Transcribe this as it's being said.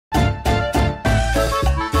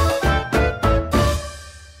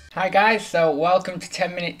Hi guys, so welcome to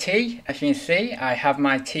 10 Minute Tea. As you can see, I have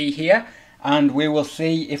my tea here and we will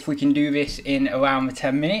see if we can do this in around the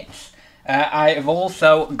 10 minutes. I have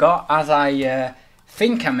also got, as I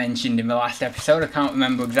think I mentioned in the last episode, I can't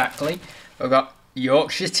remember exactly, I've got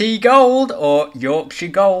Yorkshire Tea Gold, or Yorkshire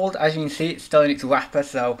Gold. As you can see, it's still in its wrapper,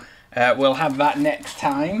 so we'll have that next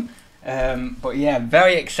time. But yeah,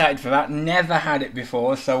 very excited for that. Never had it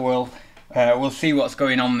before, so we'll see what's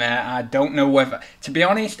going on there. I don't know whether, to be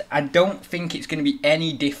honest, I don't think it's going to be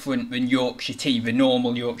any different than Yorkshire tea, the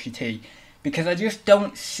normal Yorkshire tea, because I just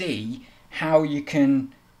don't see how you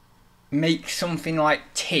can make something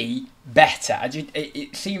like tea better.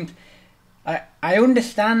 It seems, I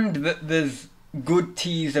understand that there's good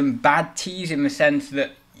teas and bad teas in the sense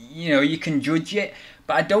that, you know, you can judge it,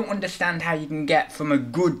 but I don't understand how you can get from a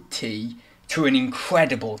good tea to an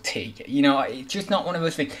incredible tea. You know, it's just not one of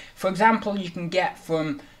those things. For example, you can get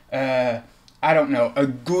from, I don't know, a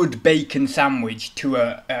good bacon sandwich to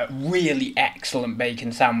a really excellent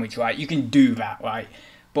bacon sandwich, right? You can do that, right?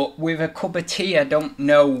 But with a cup of tea, I don't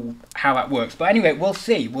know how that works. But anyway, we'll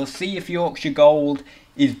see. We'll see if Yorkshire Gold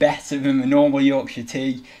is better than the normal Yorkshire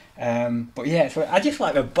tea. But yeah, so I just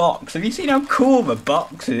like the box. Have you seen how cool the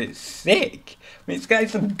box is? It's sick. I mean, it's got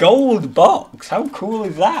some gold box. How cool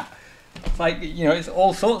is that? It's like, you know, it's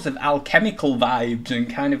all sorts of alchemical vibes and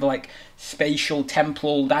kind of like spatial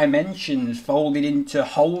temporal dimensions folded into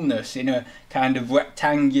wholeness in a kind of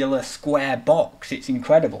rectangular square box. It's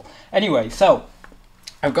incredible. Anyway, so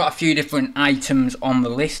I've got a few different items on the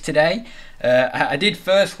list today. I did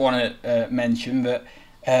first want to mention that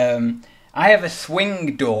I have a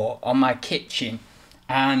swing door on my kitchen,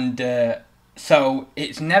 and so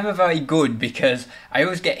it's never very good because I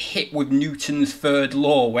always get hit with Newton's third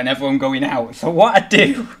law whenever I'm going out. So what I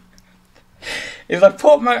do is I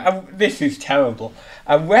put this is terrible,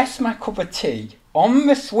 I rest my cup of tea on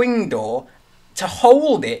the swing door to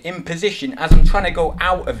hold it in position as I'm trying to go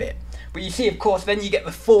out of it. But you see, of course, then you get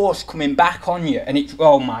the force coming back on you, and it's,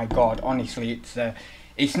 oh my god, honestly,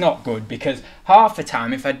 it's not good, because half the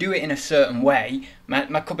time, if I do it in a certain way,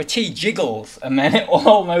 my cup of tea jiggles, and then it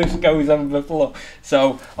almost goes over the floor.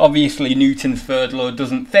 So, obviously, Newton's third law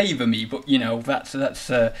doesn't favour me, but, you know, that's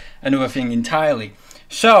another thing entirely.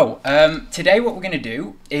 So, today what we're going to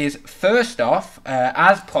do is, first off,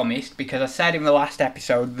 as promised, because I said in the last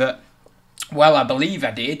episode that, well, I believe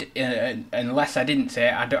I did, unless I didn't say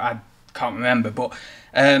it, I can't remember, but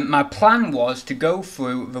my plan was to go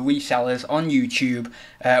through the resellers on YouTube,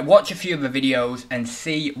 watch a few of the videos and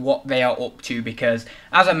see what they are up to, because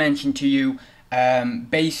as I mentioned to you,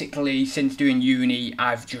 basically since doing uni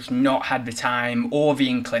I've just not had the time or the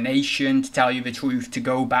inclination, to tell you the truth, to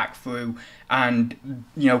go back through and,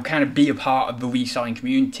 you know, kind of be a part of the reselling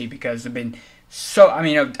community, because I've been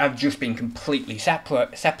I've just been completely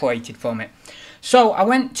separated from it. So I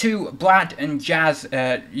went to Brad and Jazz,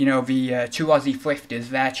 you know, the two Aussie thrifters,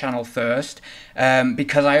 their channel first,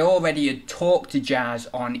 because I already had talked to Jazz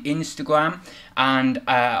on Instagram, and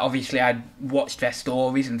obviously I'd watched their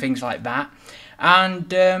stories and things like that,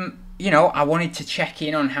 and you know, I wanted to check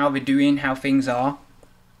in on how they're doing, how things are.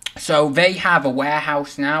 So they have a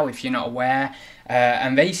warehouse now, if you're not aware,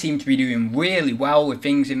 and they seem to be doing really well with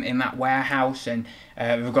things in that warehouse, and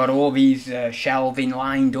we've got all these shelving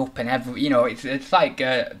lined up and you know, it's like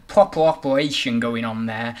a proper operation going on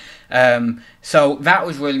there. So that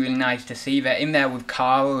was really, really nice to see. They're in there with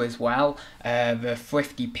Cara as well, the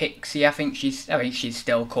Thrifty Pixie, I think she's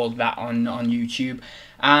still called that on YouTube.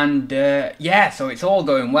 And yeah, so it's all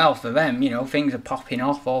going well for them, you know, things are popping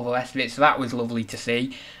off, all the rest of it, so that was lovely to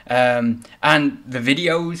see. And the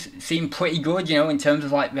videos seem pretty good, you know, in terms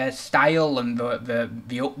of like their style, and the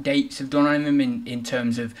updates have done on them in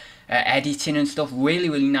terms of editing and stuff. Really,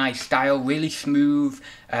 really nice style, really smooth.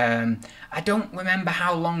 I don't remember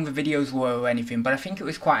how long the videos were or anything, but I think it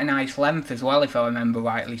was quite a nice length as well, if I remember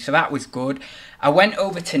rightly, so that was good. I went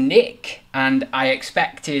over to Nick, and I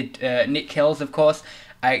expected, Nick Hills, of course,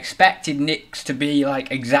 I expected Nick's to be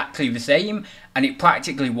like exactly the same, and it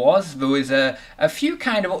practically was. There was a few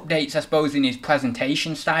kind of updates, I suppose, in his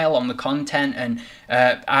presentation style on the content, and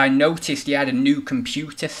I noticed he had a new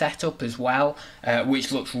computer setup as well,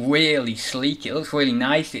 which looks really sleek. It looks really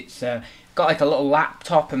nice. It's got like a little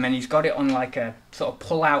laptop, and then he's got it on like a sort of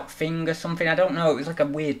pull-out thing or something. I don't know. It was like a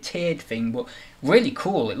weird tiered thing, but really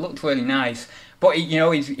cool. It looked really nice. But you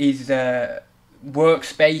know, his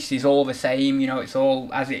workspace is all the same, you know, it's all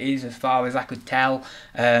as it is as far as I could tell.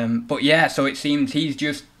 But yeah, so it seems he's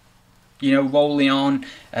just, you know, rolling on.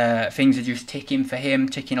 Things are just ticking for him,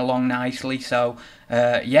 ticking along nicely. So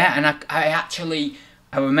yeah, and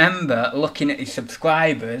I remember looking at his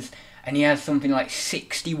subscribers, and he has something like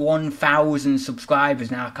 61,000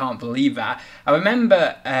 subscribers now. I can't believe that. I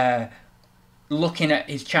remember looking at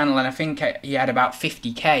his channel, and I think he had about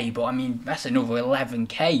 50k, but I mean, that's another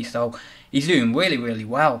 11k, so he's doing really, really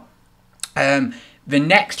well. The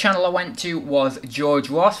next channel I went to was George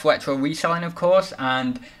Ross, Retro Reselling, of course,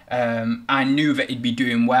 and I knew that he'd be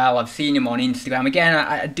doing well. I've seen him on Instagram. Again,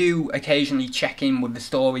 I do occasionally check in with the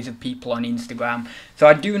stories of people on Instagram, so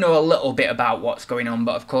I do know a little bit about what's going on,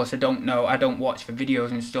 but of course I don't watch the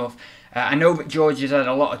videos and stuff. I know that George has had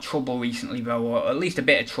a lot of trouble recently, though, or at least a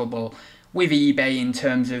bit of trouble with eBay in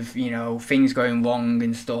terms of, you know, things going wrong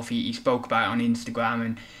and stuff. He spoke about it on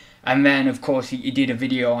Instagram, and then, of course, he did a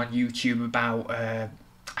video on YouTube about, I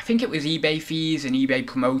think it was eBay fees and eBay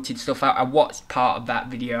promoted stuff. I watched part of that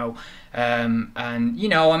video, and, you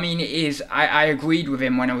know, I mean, it is, I agreed with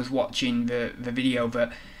him when I was watching the video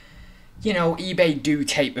that, you know, eBay do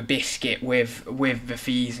take the biscuit with the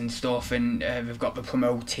fees and stuff, and they've got the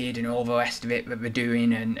promoted and all the rest of it that they're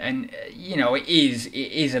doing, and you know, it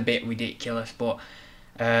is a bit ridiculous, but,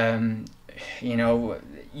 you know,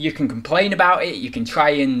 you can complain about it, you can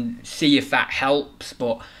try and see if that helps,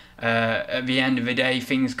 but at the end of the day,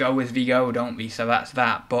 things go as they go, don't they? So that's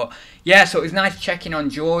that. But yeah, so it was nice checking on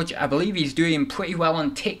George. I believe he's doing pretty well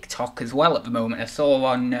on TikTok as well at the moment. I saw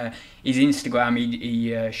on his Instagram,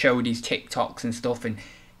 he showed his TikToks and stuff, and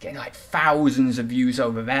getting like thousands of views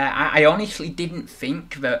over there. I honestly didn't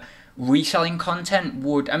think that reselling content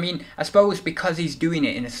would, I mean, I suppose because he's doing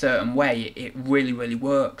it in a certain way, it really, really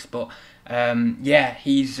works, but yeah,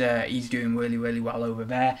 he's doing really, really well over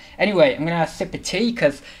there. Anyway, I'm going to have a sip of tea,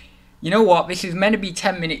 because you know what, this is meant to be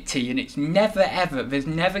 10-minute tea, and it's never ever, there's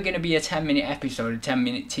never going to be a 10-minute episode of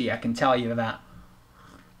 10-minute tea, I can tell you that.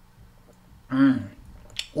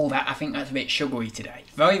 Oh, that, I think that's a bit sugary today.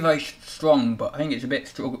 Very, very strong, but I think it's a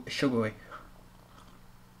bit sugary.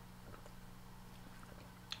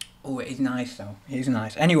 Oh, it is nice though. It is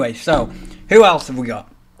nice. Anyway, so who else have we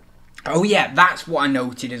got? Oh yeah, that's what I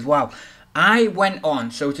noted as well. I went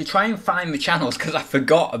on, so to try and find the channels, because I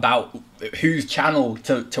forgot about whose channel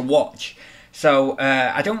to watch. So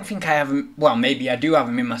I don't think I have them, well, maybe I do have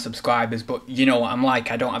them in my subscribers, but you know what I'm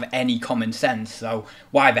like, I don't have any common sense, so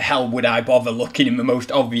why the hell would I bother looking in the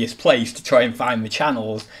most obvious place to try and find the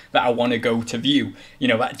channels that I want to go to view? You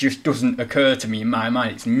know, that just doesn't occur to me in my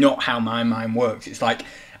mind. It's not how my mind works. It's like,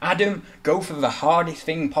 Adam, go for the hardest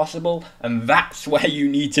thing possible, and that's where you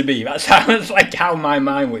need to be. That's like how my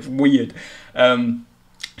mind works. Weird.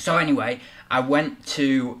 So anyway, I went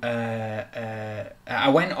to I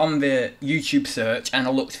went on the YouTube search and I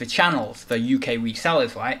looked for channels for UK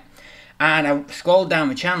resellers, right? And I scrolled down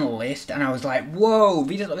the channel list and I was like, whoa,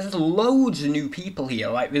 there's loads of new people here.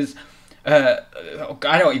 Like there's I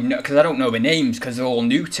don't even know, because I don't know the names, because they're all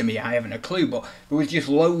new to me, I haven't a clue, but there was just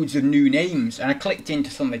loads of new names, and I clicked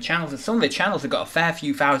into some of the channels, and some of the channels have got a fair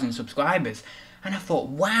few thousand subscribers, and I thought,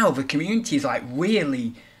 wow, the community is like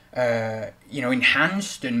really, you know,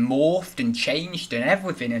 enhanced and morphed and changed and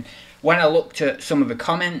everything. And when I looked at some of the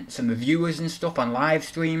comments and the viewers and stuff on live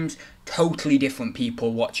streams, totally different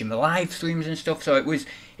people watching the live streams and stuff, so it was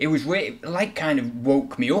really, like, kind of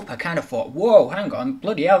woke me up. I kind of thought, whoa, hang on,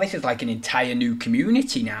 bloody hell, this is like an entire new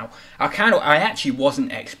community now. I actually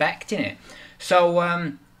wasn't expecting it.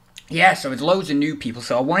 So yeah, so there's loads of new people,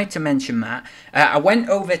 so I wanted to mention that. I went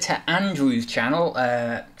over to Andrew's channel,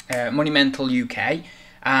 Money Mental UK,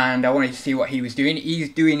 and I wanted to see what he was doing. He's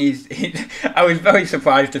doing his I was very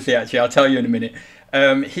surprised to see, actually, I'll tell you in a minute.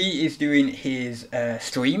 He is doing his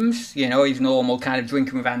streams, you know, his normal kind of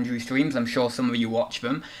Drinking with Andrew streams. I'm sure some of you watch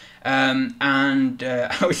them. And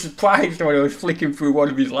I was surprised when I was flicking through one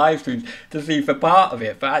of his live streams to see for part of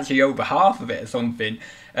it, but actually over half of it or something,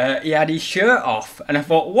 he had his shirt off. And I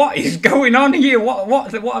thought, what is going on here?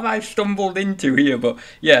 What have I stumbled into here? But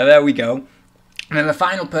yeah, there we go. And then the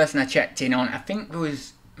final person I checked in on, I think there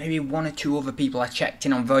was maybe one or two other people I checked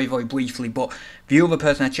in on very, very briefly, but the other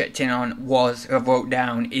person I checked in on was, I wrote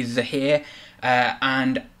down, is Zahir,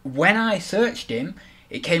 and when I searched him,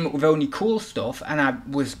 it came up with only cool stuff, and I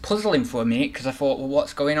was puzzling for a minute, because I thought, well,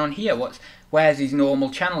 what's going on here? Where's his normal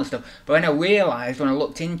channel and stuff? But then I realised, when I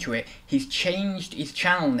looked into it, he's changed his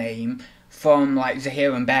channel name from, like,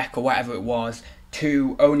 Zahir and Beck, or whatever it was,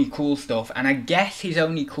 to Only Cool Stuff, and I guess his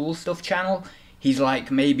Only Cool Stuff channel, he's, like,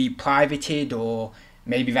 maybe privated, or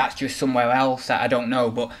maybe that's just somewhere else, I don't know,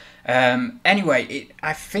 but anyway,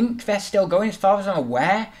 I think they're still going, as far as I'm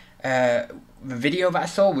aware. The video that I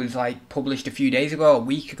saw was like published a few days ago, a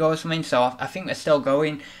week ago or something, so I think they're still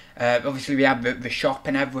going. Obviously we have the shop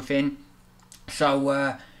and everything,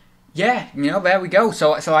 so yeah, you know, there we go.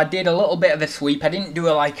 So I did a little bit of a sweep. I didn't do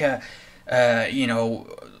you know,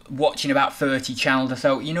 watching about 30 channels or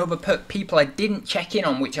so. You know, the people I didn't check in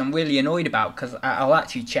on, which I'm really annoyed about, because I'll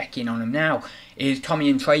actually check in on them now, is Tommy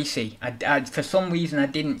and Tracy. For some reason, I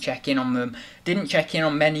didn't check in on them. Didn't check in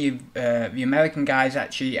on many of the American guys,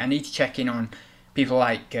 actually. I need to check in on people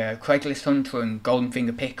like Craigslist Hunter and Golden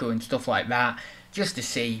Finger Picker and stuff like that, just to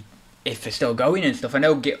see if they're still going and stuff. I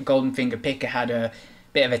know Golden Finger Picker had a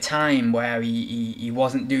bit of a time where he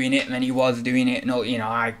wasn't doing it, and then he was doing it, and all, you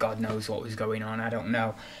know, God knows what was going on, I don't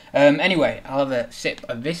know. Anyway, I'll have a sip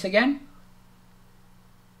of this again.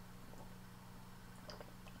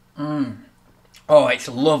 Oh, it's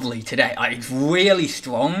lovely today. It's really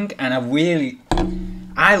strong, and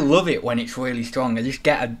I love it when it's really strong. I just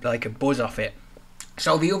get a buzz off it.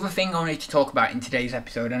 So the other thing I wanted to talk about in today's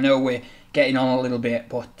episode, I know we're getting on a little bit,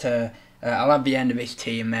 but I'll have the end of this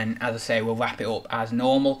tea, and then, as I say, we'll wrap it up as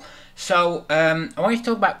normal. So, I want to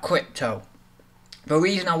talk about crypto. The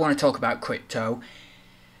reason I want to talk about crypto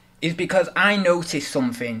is because I noticed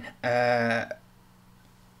something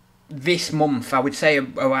this month, I would say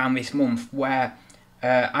around this month, where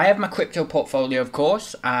I have my crypto portfolio, of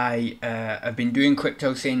course. I have been doing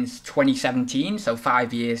crypto since 2017, so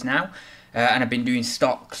 5 years now, and I've been doing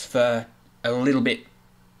stocks for a little bit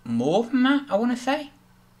more than that, I want to say.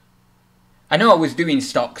 I know I was doing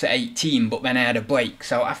stocks at 18, but then I had a break.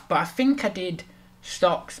 So, but I think I did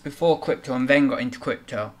stocks before crypto and then got into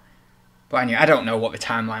crypto. But anyway, I don't know what the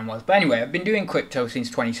timeline was. But anyway, I've been doing crypto since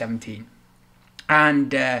 2017.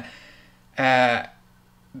 And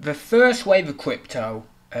the first wave of crypto,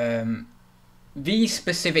 these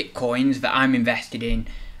specific coins that I'm invested in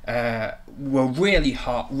were really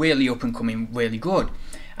hot, really up and coming, really good.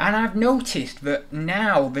 And I've noticed that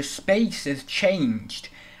now the space has changed,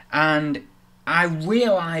 and I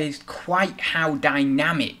realised quite how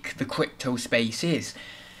dynamic the crypto space is.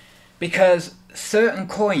 Because certain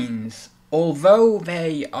coins, although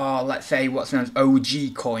they are, let's say, what's known as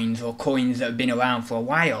OG coins, or coins that have been around for a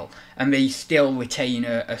while, and they still retain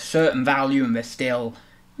a certain value, and they're still,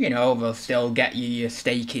 you know, they'll still get you your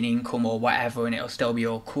staking income or whatever, and it'll still be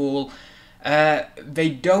all cool.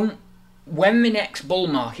 They don't, when the next bull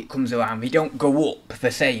market comes around, they don't go up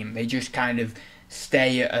the same. They just kind of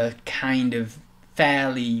stay at a kind of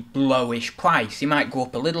fairly lowish price. You might go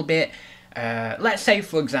up a little bit. Let's say,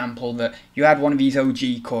 for example, that you had one of these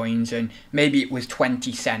OG coins and maybe it was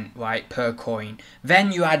 20 cents, right, per coin.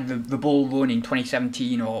 Then you had the bull run in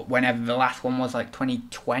 2017, or whenever the last one was, like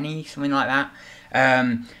 2020, something like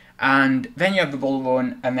that. And then you have the bull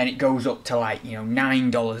run, and then it goes up to, like, you know,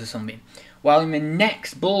 $9 or something. Well, in the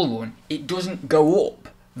next bull run, it doesn't go up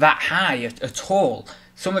that high at all.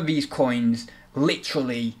 Some of these coins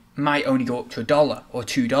literally might only go up to $1 or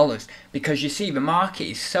 $2, because you see the market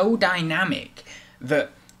is so dynamic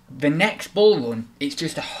that the next bull run, it's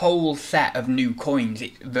just a whole set of new coins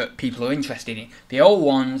that people are interested in. The old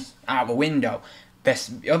ones out the window.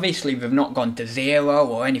 Obviously they've not gone to zero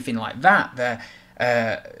or anything like that.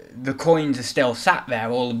 The coins are still sat there.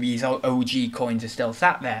 All of these OG coins are still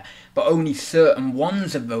sat there, but only certain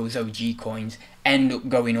ones of those OG coins end up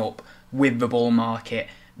going up with the bull market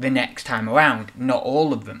the next time around, not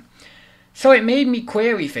all of them. So it made me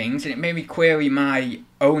query things, and it made me query my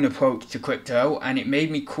own approach to crypto, and it made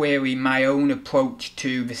me query my own approach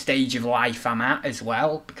to the stage of life I'm at as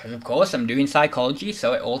well, because of course I'm doing psychology,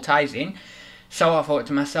 so it all ties in. So I thought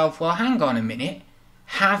to myself, well, hang on a minute,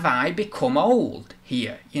 have I become old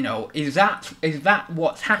here? You know, is that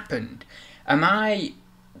what's happened? Am I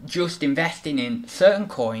just investing in certain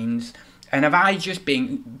coins, and have I just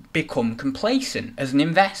become complacent as an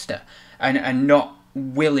investor and not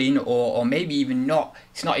willing, or maybe even not,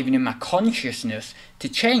 it's not even in my consciousness to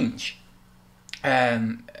change?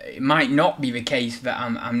 It might not be the case that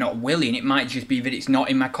I'm not willing, it might just be that it's not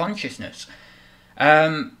in my consciousness.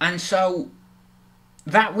 And so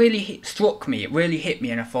that really struck me, it really hit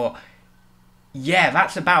me, and I thought, yeah,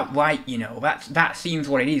 that's about right, you know, that seems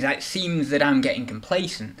what it is. It seems that I'm getting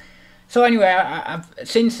complacent. So anyway, I've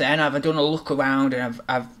since then I've done a look around, and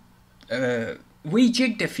I've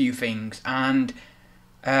rejigged a few things, and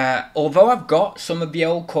although I've got some of the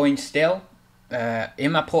old coins still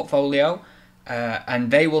in my portfolio,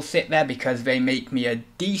 and they will sit there because they make me a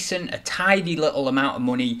tidy little amount of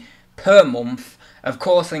money per month. Of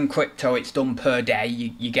course, in crypto it's done per day.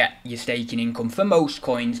 You get your staking income for most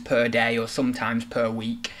coins per day, or sometimes per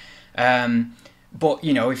week. But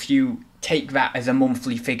you know, if you take that as a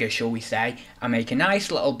monthly figure, shall we say, I make a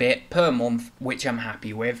nice little bit per month, which I'm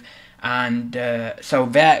happy with. And so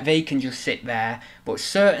they can just sit there. But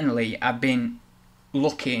certainly I've been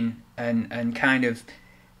looking and kind of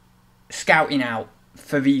scouting out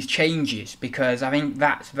for these changes, because I think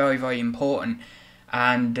that's very, very important.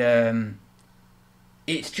 and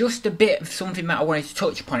it's just a bit of something that I wanted to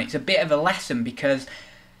touch upon. It's a bit of a lesson because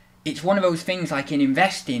it's one of those things like in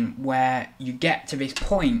investing where you get to this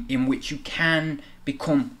point in which you can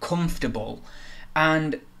become comfortable,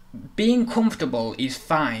 and being comfortable is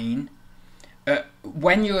fine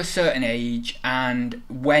when you're a certain age and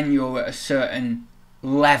when you're at a certain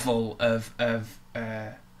level of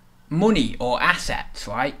money or assets,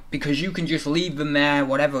 right? Because you can just leave them there,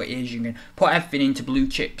 whatever it is, you can put everything into blue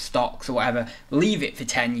chip stocks or whatever, leave it for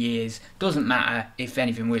 10 years, doesn't matter if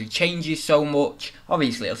anything really changes so much,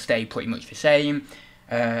 obviously it'll stay pretty much the same,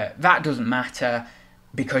 that doesn't matter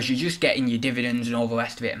because you're just getting your dividends and all the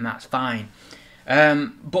rest of it, and that's fine.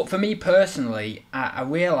 But for me personally, I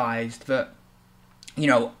realised that, you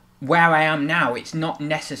know, where I am now, it's not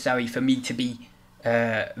necessary for me to be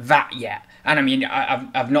that yet. And I mean,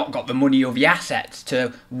 I've not got the money or the assets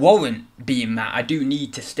to warrant being that. I do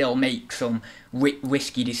need to still make some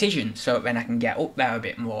risky decisions so that then I can get up there a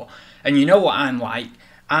bit more. And you know what I'm like?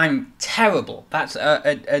 I'm terrible. That's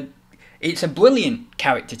it's a brilliant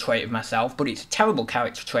character trait of myself, but it's a terrible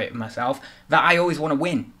character trait of myself that I always want to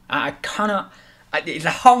win. I cannot. It's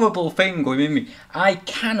a horrible thing within me. I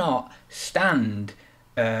cannot stand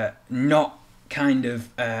not kind of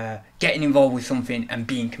getting involved with something and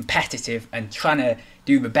being competitive and trying to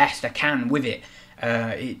do the best I can with it.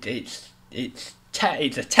 It's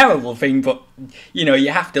a terrible thing, but you know,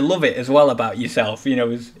 you have to love it as well about yourself. You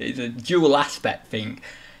know, it's a dual aspect thing.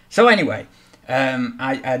 So anyway,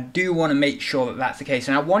 I do want to make sure that that's the case,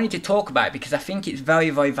 and I wanted to talk about it because I think it's very,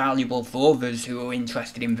 very valuable for others who are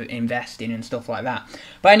interested in investing and stuff like that.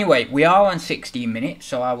 But anyway, we are on 16 minutes,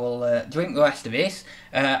 so I will drink the rest of this.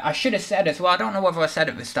 I should have said as well, I don't know whether I said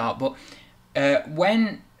at the start, but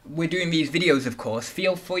when we're doing these videos, of course,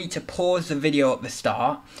 feel free to pause the video at the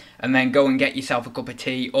start and then go and get yourself a cup of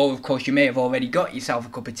tea, or of course you may have already got yourself a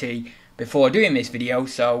cup of tea before doing this video,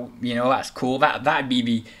 so you know, that's cool. That'd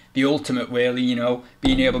be the ultimate, really, you know,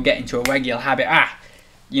 being able to get into a regular habit.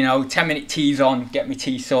 You know, 10-minute tea's on, get my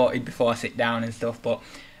tea sorted before I sit down and stuff, but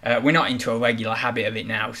we're not into a regular habit of it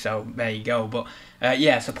now, so there you go. But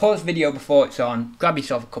yeah, so pause the video before it's on, grab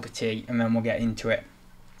yourself a cup of tea, and then we'll get into it.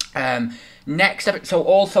 Next up, so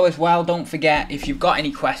also as well, don't forget, if you've got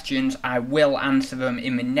any questions, I will answer them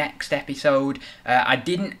in the next episode. I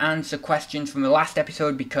didn't answer questions from the last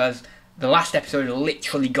episode because the last episode had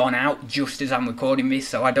literally gone out just as I'm recording this,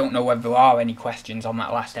 so I don't know whether there are any questions on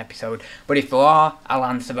that last episode. But if there are, I'll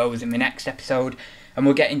answer those in the next episode, and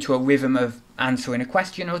we'll get into a rhythm of answering a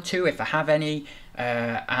question or two if I have any,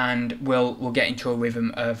 and we'll get into a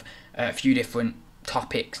rhythm of a few different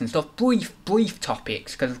topics and stuff, brief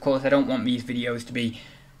topics, because of course I don't want these videos to be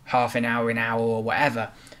half an hour or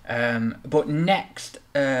whatever. But next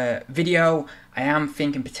video, I am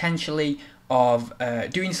thinking potentially of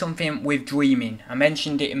doing something with dreaming. I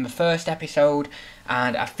mentioned it in the first episode,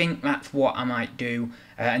 and I think that's what I might do.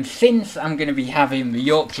 And since I'm going to be having the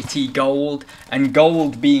Yorkshire Tea Gold, and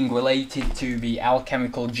gold being related to the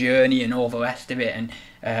alchemical journey and all the rest of it, and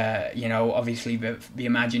you know, obviously the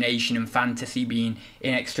imagination and fantasy being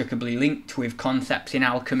inextricably linked with concepts in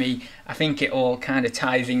alchemy, I think it all kind of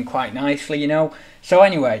ties in quite nicely, you know. So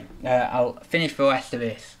anyway, I'll finish the rest of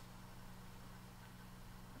this.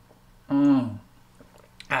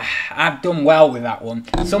 I've done well with that one.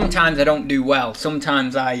 Sometimes I don't do well.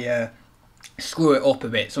 Sometimes I screw it up a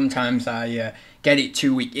bit. Sometimes I get it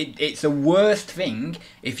too weak. It's the worst thing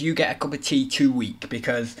if you get a cup of tea too weak,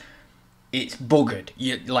 because it's buggered.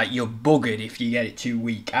 You're buggered if you get it too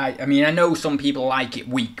weak. I mean, I know some people like it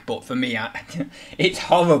weak, but for me, it's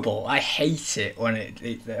horrible. I hate it when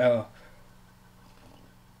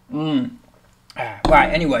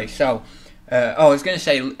right, anyway, so I was going to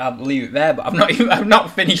say I'll leave it there, but I've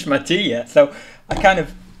not finished my tea yet, so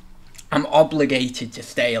I'm obligated to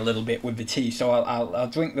stay a little bit with the tea, so I'll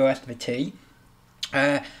drink the rest of the tea.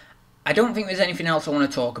 I don't think there's anything else I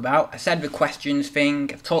want to talk about. I said the questions thing.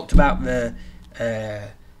 I've talked about the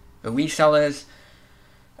resellers.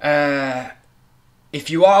 If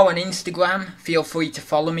you are on Instagram, feel free to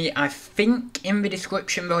follow me. I think in the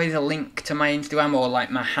description there is a link to my Instagram, or like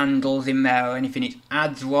my handles in there or anything. It's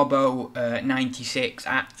adsrobo96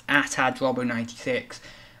 at adsrobo96.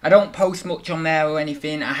 I don't post much on there or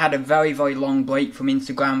anything. I had a very, very long break from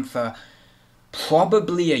Instagram for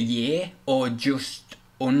probably a year, or just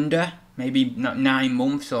under, maybe 9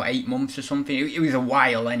 months or 8 months or something. It was a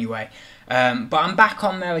while anyway. But I'm back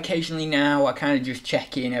on there occasionally now. I kind of just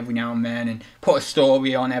check in every now and then and put a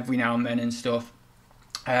story on every now and then and stuff.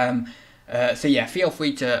 So yeah, feel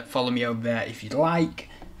free to follow me over there if you'd like.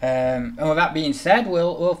 And with that being said,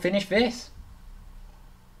 we'll finish this.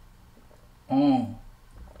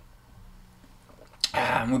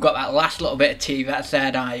 And we've got that last little bit of tea that I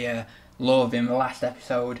said I love in the last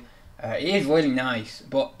episode. It is really nice,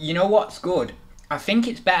 but you know what's good? I think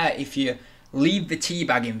it's better if you leave the tea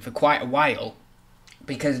bag in for quite a while,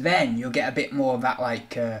 because then you'll get a bit more of that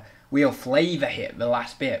like real flavour hit the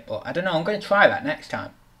last bit. But I don't know, I'm going to try that next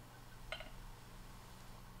time.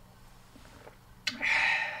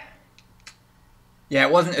 Yeah,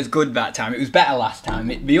 it wasn't as good that time. It was better last time.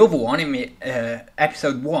 The other one, in the,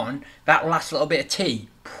 episode 1, that last little bit of tea,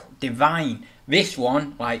 divine. This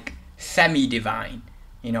one, like, semi-divine.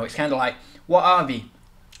 You know, it's kind of like, what are they?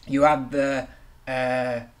 You have the,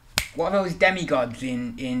 what are those demigods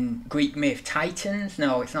in Greek myth? Titans?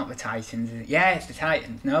 No, it's not the Titans, is it? Yeah, it's the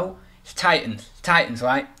Titans. No, it's Titans. It's Titans,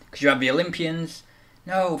 right? Because you have the Olympians.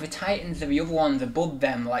 No, the Titans are the other ones above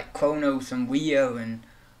them, like Kronos and Rhea and,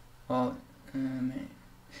 well,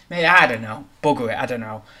 maybe, I don't know. Bugger it, I don't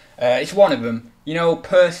know. It's one of them. You know,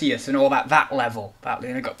 Perseus and all that level.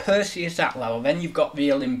 You've got Perseus, that level. Then you've got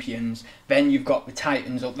the Olympians. Then you've got the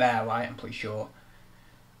Titans up there, right? I'm pretty sure.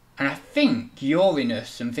 And I think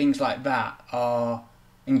Uranus and things like that are,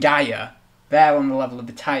 and Gaia, they're on the level of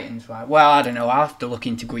the Titans, right? Well, I don't know. I'll have to look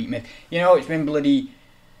into Greek myth. You know, it's been bloody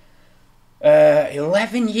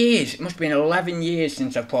 11 years. It must have been 11 years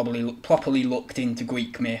since I've probably properly looked into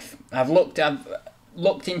Greek myth. I've looked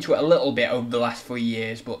into it a little bit over the last 3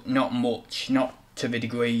 years, but not much, not to the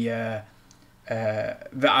degree that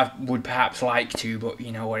I would perhaps like to, but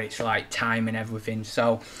you know what it's like, time and everything.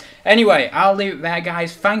 So anyway, I'll leave it there,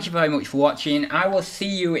 guys. Thank you very much for watching. I will see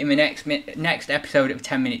you in the next episode of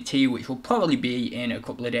 10 Minute Tea, which will probably be in a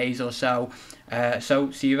couple of days or so. So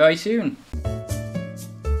see you very soon.